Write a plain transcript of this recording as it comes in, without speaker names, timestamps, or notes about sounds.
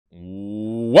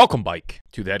Welcome, Bike,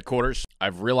 to the headquarters.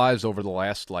 I've realized over the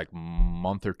last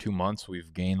month or 2 months,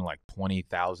 we've gained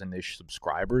 20,000-ish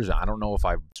subscribers. I don't know if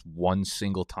I've one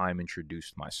single time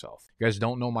introduced myself. You guys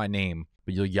don't know my name,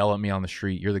 but you'll yell at me on the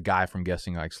street, "You're the guy from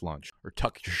Guessing Ike's Lunch," or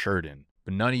 "Tuck your shirt in."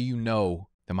 But none of you know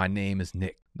that my name is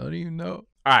Nick. None of you know.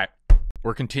 All right.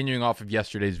 We're continuing off of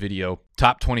yesterday's video.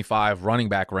 Top 25 running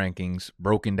back rankings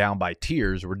broken down by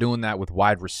tiers. We're doing that with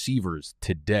wide receivers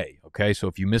today, okay? So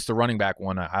if you missed the running back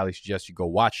one, I highly suggest you go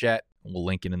watch that. We'll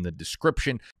link it in the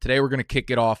description. Today, we're going to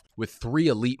kick it off with 3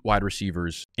 elite wide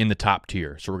receivers in the top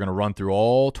tier. So we're going to run through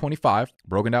all 25,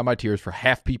 broken down by tiers for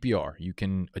half PPR. You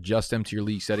can adjust them to your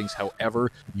league settings however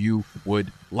you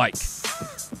would like.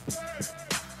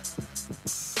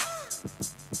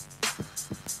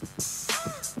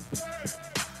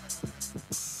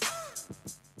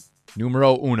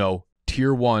 Numero uno,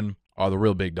 tier 1 are the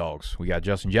real big dogs. We got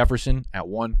Justin Jefferson at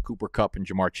 1, Cooper Kupp and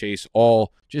Jamar Chase,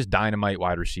 all just dynamite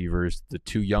wide receivers. The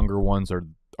 2 younger ones are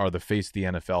the face of the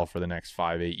NFL for the next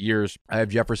 5-8 years. I have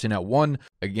Jefferson at 1.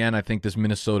 Again, I think this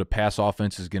Minnesota pass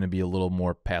offense is going to be a little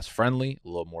more pass friendly, a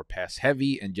little more pass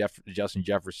heavy, and Justin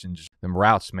Jefferson, just them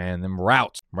routes, man, them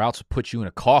routes will put you in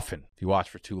a coffin if you watch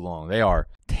for too long. They are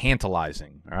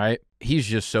tantalizing, all right? He's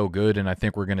just so good, and I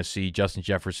think we're going to see Justin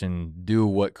Jefferson do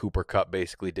what Cooper Kupp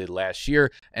basically did last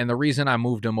year. And the reason I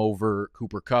moved him over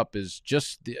Cooper Kupp is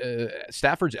just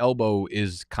Stafford's elbow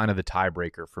is kind of the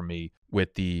tiebreaker for me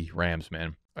with the Rams,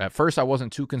 man. At first, I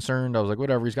wasn't too concerned. I was like,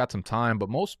 whatever, he's got some time. But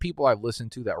most people I've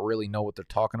listened to that really know what they're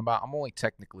talking about, I'm only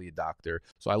technically a doctor,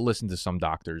 so I listen to some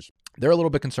doctors. They're a little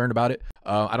bit concerned about it.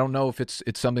 I don't know if it's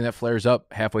something that flares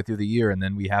up halfway through the year, and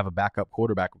then we have a backup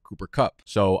quarterback with Cooper Kupp.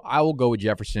 So I will go with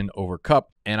Jefferson over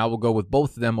Kupp, and I will go with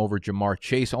both of them over Jamar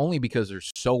Chase, only because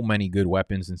there's so many good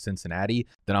weapons in Cincinnati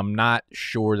that I'm not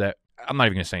sure that I'm not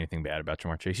even going to say anything bad about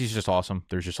Jamar Chase. He's just awesome.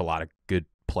 There's just a lot of good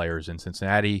players in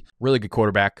Cincinnati. Really good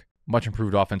quarterback. Much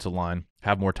improved offensive line,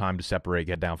 have more time to separate,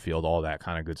 get downfield, all that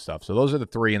kind of good stuff. So those are the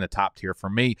 3 in the top tier for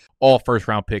me. All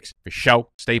first-round picks for show.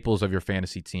 Staples of your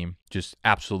fantasy team. Just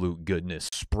absolute goodness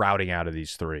sprouting out of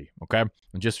these 3, okay?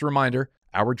 And just a reminder,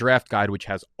 our draft guide, which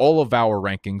has all of our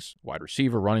rankings, wide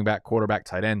receiver, running back, quarterback,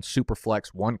 tight end, super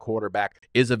flex, 1 quarterback,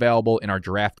 is available in our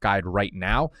draft guide right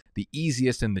now. The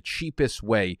easiest and the cheapest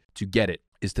way to get it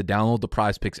is to download the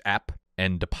PRIZEPICKS app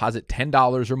and deposit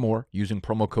 $10 or more using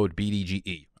promo code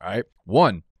BDGE, all right?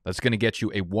 1, that's going to get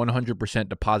you a 100%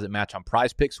 deposit match on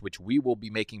PRIZEPICKS, which we will be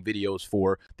making videos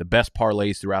for the best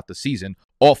parlays throughout the season,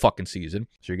 all fucking season.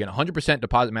 So you're getting a 100%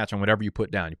 deposit match on whatever you put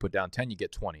down. You put down 10, you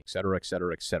get 20, et cetera, et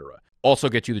cetera, et cetera. Also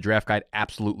get you the draft guide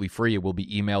absolutely free. It will be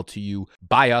emailed to you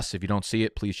by us. If you don't see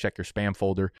it, please check your spam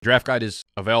folder. Draft guide is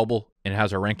available and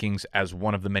has our rankings as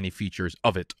one of the many features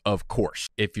of it, of course.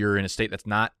 If you're in a state that's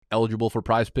not eligible for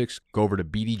PRIZEPICKS, go over to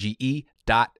bdge.co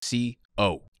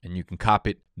and you can cop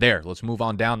it there. Let's move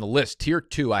on down the list. Tier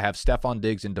 2, I have Stefon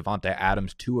Diggs and Davante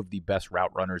Adams, 2 of the best route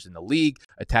runners in the league,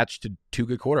 attached to 2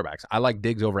 good quarterbacks. I like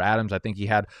Diggs over Adams. I think he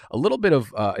had a little bit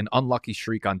of an unlucky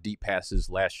streak on deep passes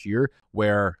last year,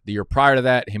 where the year prior to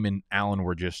that, him and Allen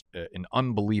were just an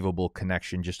unbelievable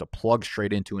connection, just a plug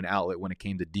straight into an outlet when it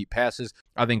came to deep passes.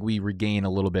 I think we regain a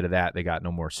little bit of that. They got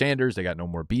no more Sanders. They got no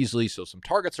more Beasley, so some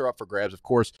targets are up for grabs. Of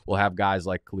course, we'll have guys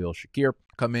like Khalil Shakir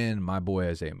come in, my boy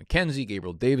Isaiah McKenzie,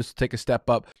 Gabriel Davis will take a step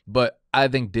up, but I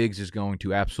think Diggs is going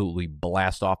to absolutely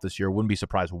blast off this year. Wouldn't be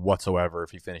surprised whatsoever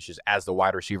if he finishes as the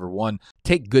wide receiver 1.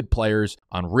 Take good players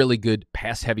on really good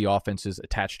pass-heavy offenses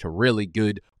attached to really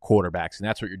good quarterbacks, and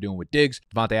that's what you're doing with Diggs.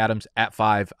 Davante Adams at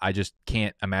 5. I just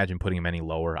can't imagine putting him any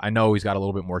lower. I know he's got a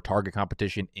little bit more target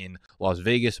competition in Las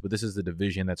Vegas, but this is the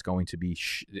division that's going to be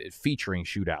featuring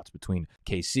shootouts between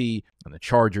KC and the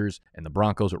Chargers and the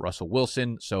Broncos with Russell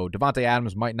Wilson. So Davante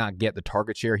Adams might not get the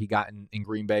target share he got in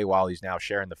Green Bay while he's now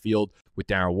sharing the field with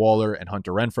Darren Waller and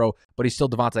Hunter Renfrow, but he's still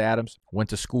Davante Adams, went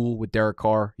to school with Derek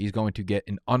Carr. He's going to get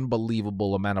an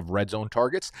unbelievable amount of red zone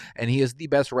targets, and he is the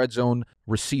best red zone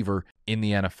receiver in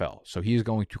the NFL. So he is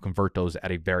going to convert those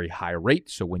at a very high rate.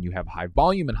 So when you have high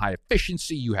volume and high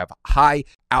efficiency, you have high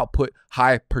output,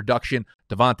 high production.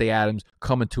 Davante Adams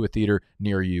coming to a theater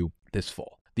near you this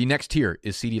fall. The next tier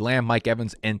is CeeDee Lamb, Mike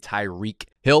Evans, and Tyreek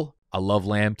Hill. I love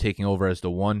Lamb taking over as the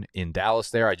 1 in Dallas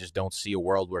there. I just don't see a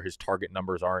world where his target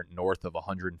numbers aren't north of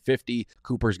 150.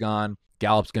 Cooper's gone.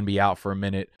 Gallup's going to be out for a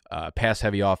minute.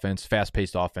 Pass-heavy offense,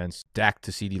 fast-paced offense. Dak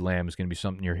to CeeDee Lamb is going to be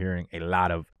something you're hearing a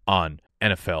lot of on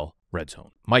NFL red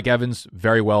zone. Mike Evans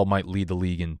very well might lead the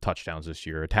league in touchdowns this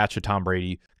year. Attached to Tom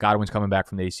Brady. Godwin's coming back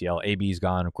from the ACL. AB's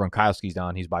gone. Gronkowski's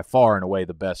gone. He's by far and away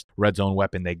the best red zone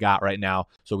weapon they got right now.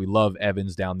 So we love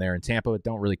Evans down there in Tampa.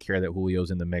 Don't really care that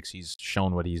Julio's in the mix. He's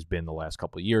shown what he's been the last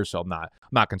couple of years, so I'm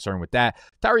not concerned with that.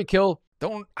 Tyreek Hill,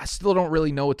 I still don't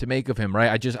really know what to make of him,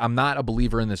 right? I'm not a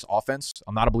believer in this offense.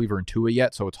 I'm not a believer in Tua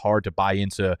yet, so it's hard to buy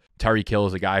into Tyreek Hill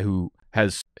as a guy who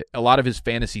has a lot of his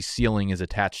fantasy ceiling is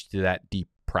attached to that deep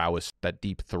prowess, that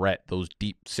deep threat, those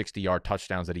deep 60-yard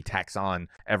touchdowns that he tacks on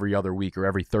every other week or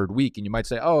every third week. And you might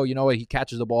say, oh, you know what? He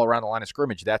catches the ball around the line of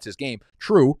scrimmage. That's his game.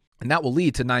 True. And that will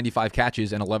lead to 95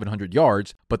 catches and 1,100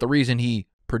 yards. But the reason he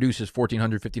produces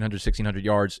 1,400, 1,500, 1,600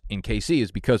 yards in KC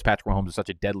is because Patrick Mahomes is such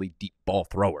a deadly deep ball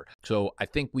thrower. So I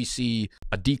think we see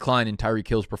a decline in Tyreek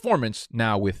Hill's performance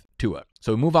now with Tua.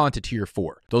 So we move on to tier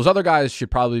 4. Those other guys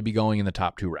should probably be going in the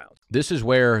top 2 rounds. This is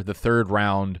where the 3rd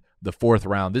round, the 4th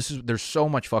round, there's so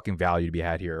much fucking value to be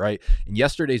had here, right? In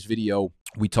yesterday's video,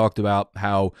 we talked about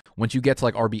how once you get to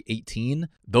like RB 18,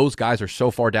 those guys are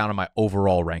so far down in my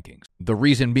overall rankings. The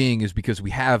reason being is because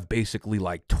we have basically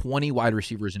like 20 wide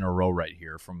receivers in a row right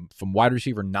here, from wide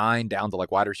receiver 9 down to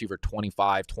like wide receiver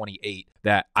 25, 28,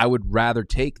 that I would rather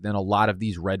take than a lot of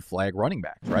these red flag running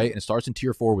backs, right? And it starts in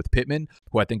tier 4 with Pittman,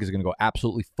 who I think is going to go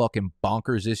absolutely fucking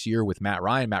bonkers this year with Matt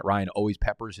Ryan. Matt Ryan always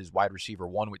peppers his wide receiver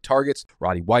 1 with targets.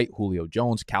 Roddy White, Julio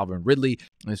Jones, Calvin Ridley.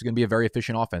 And this is going to be a very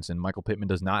efficient offense, and Michael Pittman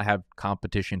does not have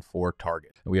competition for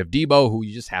target. And we have Debo, who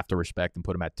you just have to respect and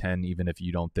put him at 10, even if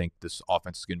you don't think this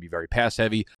offense is going to be very pass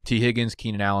heavy. T. Higgins,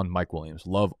 Keenan Allen, Mike Williams.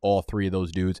 Love all 3 of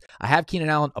those dudes. I have Keenan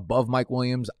Allen above Mike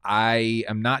Williams. I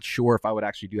am not sure if I would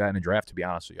actually do that in a draft, to be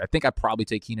honest with you. I think I'd probably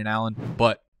take Keenan Allen,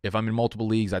 but if I'm in multiple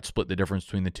leagues, I'd split the difference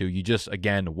between the two. You just,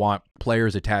 again, want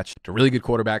players attached to really good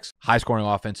quarterbacks, high-scoring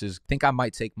offenses. I think I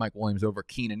might take Mike Williams over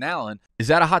Keenan Allen. Is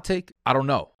that a hot take? I don't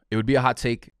know. It would be a hot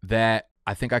take that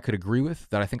I think I could agree with,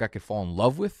 that I think I could fall in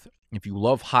love with. If you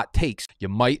love hot takes, you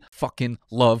might fucking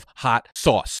love hot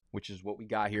sauce, which is what we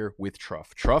got here with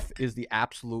Truff. Truff is the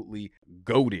absolutely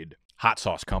goated hot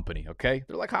sauce company, okay?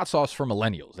 They're like hot sauce for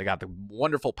millennials. They got the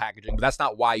wonderful packaging, but that's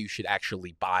not why you should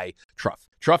actually buy Truff.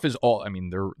 Truff is all, I mean,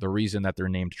 the reason that they're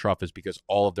named Truff is because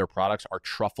all of their products are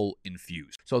truffle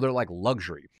infused. So they're like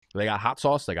luxury. They got hot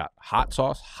sauce. They got hot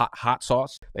sauce, hot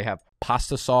sauce. They have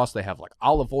pasta sauce. They have like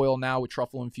olive oil now with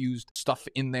truffle infused stuff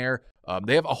in there.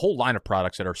 They have a whole line of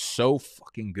products that are so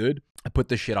fucking good. I put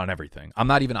this shit on everything. I'm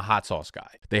not even a hot sauce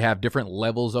guy. They have different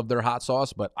levels of their hot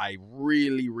sauce, but I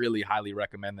really, really highly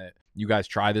recommend that you guys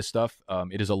try this stuff.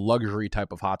 It is a luxury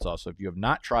type of hot sauce. So if you have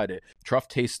not tried it, Truff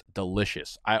tastes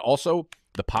delicious.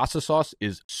 The pasta sauce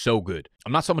is so good.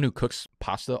 I'm not someone who cooks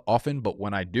pasta often, but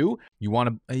when I do, you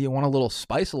want a little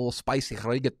spice, a little spicy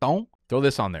reggaeton. Throw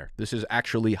this on there. This is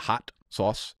actually hot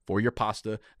sauce for your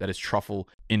pasta that is truffle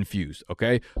infused,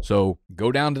 okay? So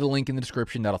go down to the link in the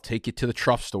description. That'll take you to the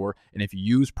Truff store. And if you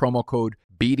use promo code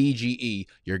BDGE,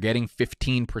 you're getting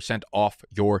 15% off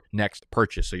your next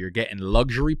purchase. So you're getting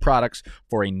luxury products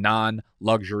for a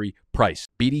non-luxury price.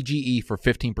 BDGE for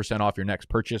 15% off your next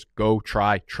purchase. Go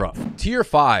try Truff. Tier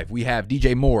 5, we have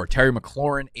DJ Moore, Terry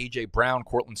McLaurin, AJ Brown,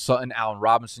 Cortland Sutton, Allen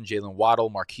Robinson, Jalen Waddle,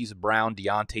 Marquise Brown,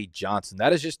 Deontay Johnson.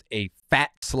 That is just a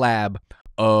fat slab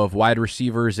of wide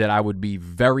receivers that I would be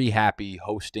very happy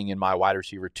hosting in my wide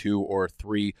receiver 2 or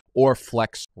 3 or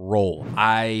flex role.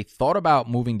 I thought about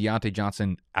moving Deontay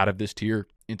Johnson out of this tier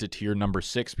into tier number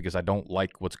 6 because I don't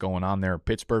like what's going on there in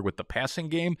Pittsburgh with the passing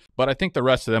game, but I think the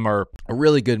rest of them are a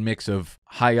really good mix of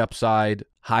high upside,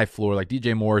 high floor. Like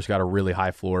DJ Moore's got a really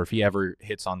high floor. If he ever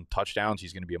hits on touchdowns,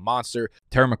 he's going to be a monster.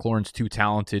 Terry McLaurin's too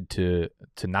talented to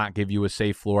not give you a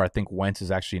safe floor. I think Wentz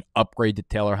is actually an upgrade to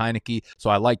Taylor Heineke, so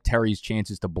I like Terry's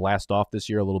chances to blast off this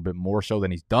year a little bit more so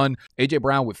than he's done. AJ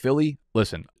Brown with Philly,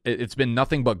 listen, it's been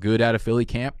nothing but good out of Philly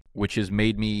camp, which has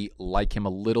made me like him a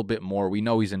little bit more. We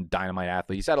know he's a dynamite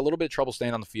athlete. He's had a little bit of trouble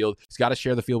staying on the field. He's got to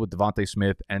share the field with Devontae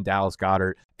Smith and Dallas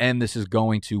Goedert, and this is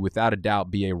going to, without a doubt,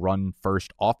 be a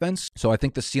run-first offense. So I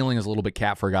think the ceiling is a little bit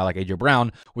capped for a guy like A.J.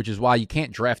 Brown, which is why you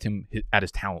can't draft him at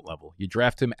his talent level. You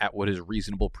draft him at what his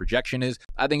reasonable projection is.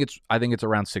 I think it's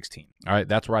around 16. All right,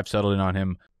 that's where I've settled in on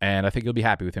him, and I think you'll be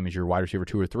happy with him as your wide receiver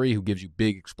 2 or 3 who gives you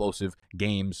big, explosive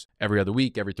games every other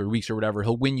week, every 3 weeks or whatever.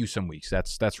 He'll win you some weeks.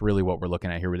 That's really what we're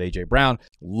looking at here with A.J. Brown.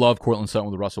 Love Cortland Sutton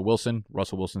with Russell Wilson.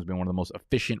 Russell Wilson's been one of the most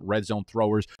efficient red zone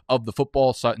throwers of the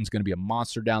football. Sutton's going to be a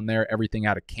monster down there. Everything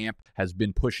out of camp has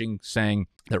been pushing, saying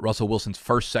that Russell Wilson's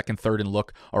first, second, third, and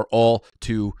look are all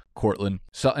to Cortland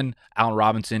Sutton. Allen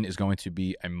Robinson is going to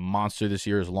be a monster this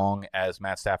year as long as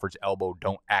Matt Stafford's elbow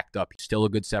don't act up. He's still a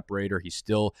good separator. He's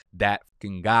still that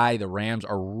fucking guy. The Rams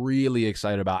are really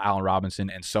excited about Allen Robinson,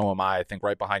 and so am I. I think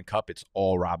right behind Kupp, it's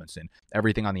all Robinson.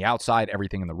 Everything on the outside,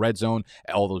 everything in the red zone,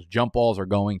 all those jump balls are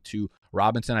going to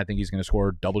Robinson, I think he's going to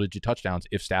score double-digit touchdowns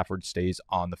if Stafford stays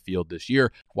on the field this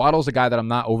year. Waddle's a guy that I'm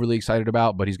not overly excited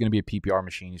about, but he's going to be a PPR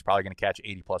machine. He's probably going to catch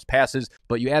 80-plus passes.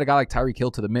 But you add a guy like Tyreek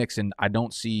Hill to the mix, and I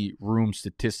don't see room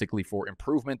statistically for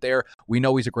improvement there. We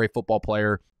know he's a great football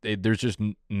player. There's just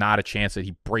not a chance that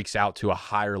he breaks out to a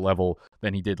higher level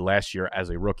than he did last year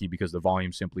as a rookie because the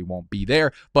volume simply won't be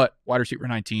there. But wide receiver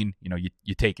 19,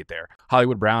 you take it there.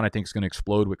 Hollywood Brown, I think, is going to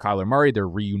explode with Kyler Murray. They're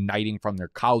reuniting from their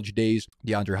college days.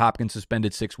 DeAndre Hopkins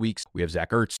suspended 6 weeks. We have Zach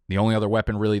Ertz. The only other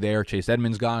weapon really there, Chase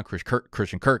Edmonds gone.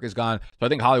 Christian Kirk is gone. So I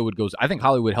think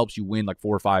Hollywood helps you win like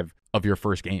 4 or 5 of your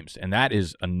first games. And that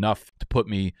is enough to put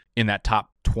me in that top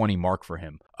 20 mark for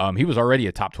him. He was already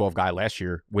a top 12 guy last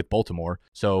year with Baltimore.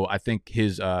 So I think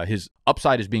his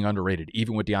upside is being underrated,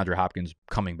 even with DeAndre Hopkins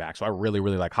coming back. So I really,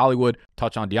 really like Hollywood.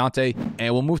 Touch on Deontay.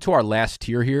 And we'll move to our last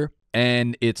tier here.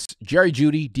 And it's Jerry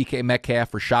Jeudy, DK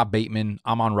Metcalf, Rashad Bateman,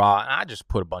 Amon-Ra. And I just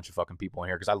put a bunch of fucking people in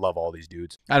here because I love all these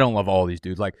dudes. I don't love all these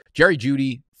dudes. Like Jerry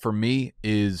Jeudy, for me,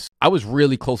 I was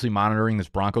really closely monitoring this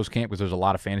Broncos camp because there's a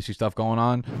lot of fantasy stuff going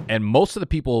on. And most of the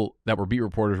people that were beat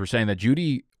reporters were saying that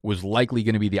Jeudy was likely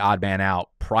going to be the odd man out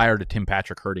prior to Tim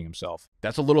Patrick hurting himself.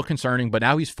 That's a little concerning, but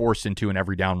now he's forced into an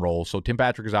every down role. So Tim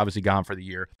Patrick is obviously gone for the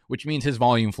year, which means his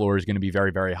volume floor is going to be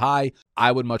very, very high.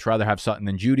 I would much rather have Sutton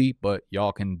than Jeudy, but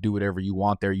y'all can do whatever you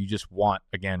want there. You just want,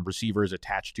 again, receivers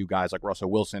attached to guys like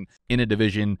Russell Wilson in a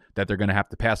division that they're going to have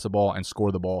to pass the ball and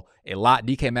score the ball a lot.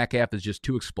 DK Metcalf is just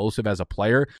too explosive as a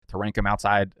player to rank him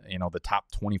outside, the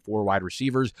top 24 wide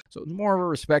receivers. So it's more of a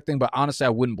respecting, but honestly, I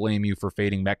wouldn't blame you for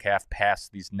fading Metcalf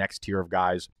past these next tier of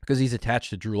guys because he's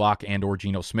attached to Drew Lock and or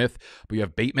Geno Smith. But you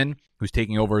have Bateman, who's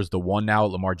taking over as the one now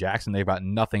at Lamar Jackson. They've got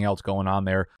nothing else going on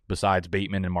there besides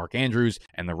Bateman and Mark Andrews,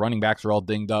 and the running backs are all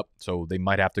dinged up, so they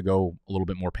might have to go a little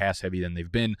bit more pass heavy than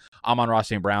they've been. Amon-Ra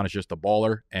St. Brown is just a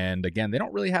baller, and again, they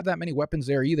don't really have that many weapons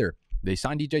there either. They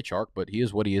signed DJ Chark, but he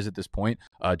is what he is at this point.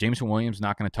 Jameson Williams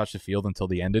not going to touch the field until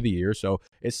the end of the year, so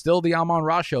it's still the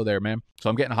Amon-Ra show there, man. So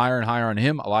I'm getting higher and higher on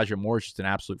him. Elijah Moore is just an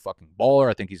absolute fucking baller.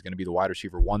 I think he's going to be the wide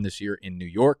receiver 1 this year in New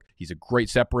York. He's a great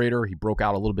separator. He broke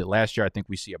out a little bit last year. I think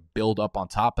we see a build up on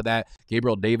top of that.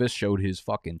 Gabriel Davis showed his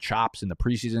fucking chops in the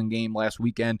preseason game last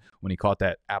weekend when he caught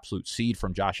that absolute seed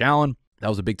from Josh Allen. That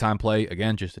was a big-time play.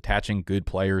 Again, just attaching good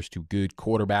players to good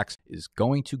quarterbacks is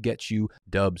going to get you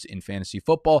dubs in fantasy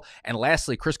football. And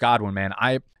lastly, Chris Godwin, man.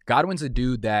 Godwin's a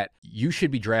dude that you should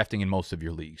be drafting in most of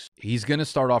your leagues. He's going to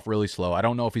start off really slow. I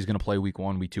don't know if he's going to play week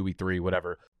 1, week 2, week 3,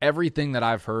 whatever. Everything that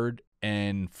I've heard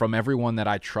and from everyone that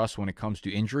I trust when it comes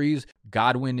to injuries,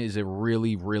 Godwin is a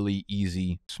really, really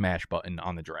easy smash button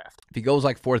on the draft. If he goes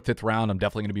like 4th, 5th round, I'm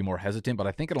definitely going to be more hesitant. But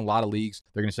I think in a lot of leagues,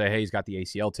 they're going to say, hey, he's got the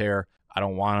ACL tear. I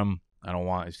don't want him.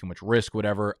 It's too much risk,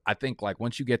 whatever. I think like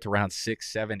once you get to round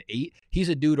 6, 7, 8, he's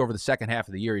a dude over the second half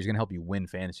of the year. He's going to help you win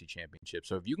fantasy championships.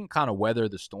 So if you can kind of weather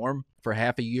the storm for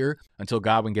half a year until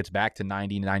Godwin gets back to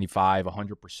 90, 95,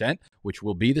 100%, which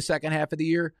will be the second half of the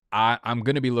year, I'm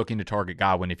going to be looking to target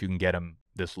Godwin if you can get him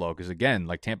this low. Because again,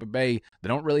 like Tampa Bay, they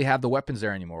don't really have the weapons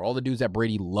there anymore. All the dudes that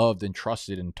Brady loved and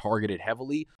trusted and targeted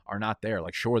heavily are not there.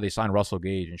 Like sure, they signed Russell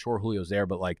Gage and sure, Julio's there,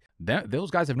 but like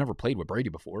those guys have never played with Brady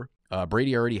before.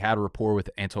 Brady already had a rapport with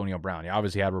Antonio Brown. He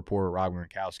obviously had a rapport with Rob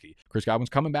Gronkowski. Chris Godwin's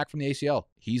coming back from the ACL.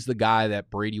 He's the guy that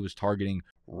Brady was targeting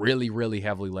really, really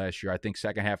heavily last year. I think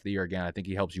second half of the year, again, I think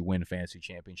he helps you win fantasy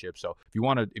championships. So if you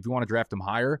want to draft him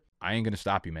higher, I ain't going to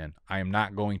stop you, man. I am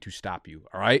not going to stop you.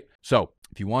 All right. So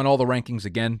if you want all the rankings,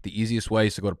 again, the easiest way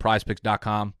is to go to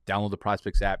prizepicks.com, download the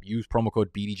PrizePicks app, use promo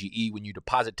code BDGE. When you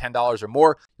deposit $10 or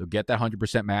more, you'll get that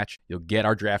 100% match. You'll get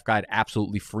our draft guide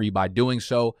absolutely free by doing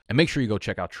so. And make sure you go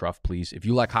check out Truff, please. If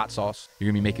you like hot sauce,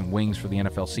 you're going to be making wings for the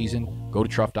NFL season, go to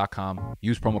truff.com,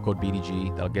 use promo code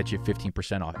BDG. That'll get you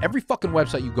 15% off. Every fucking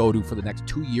website you go to for the next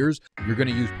 2 years, you're going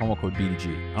to use promo code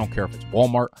BDG. I don't care if it's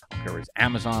Walmart, I don't care if it's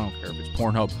Amazon, I don't care if it's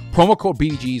Pornhub. Promo code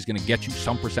BDG is going to get you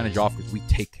some percentage off because we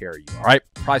take care of you. All right?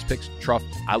 PrizePicks, Truff,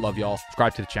 I love y'all.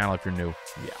 Subscribe to the channel if you're new.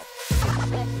 We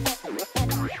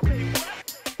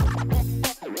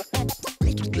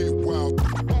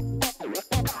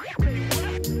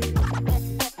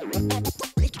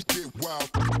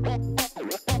out.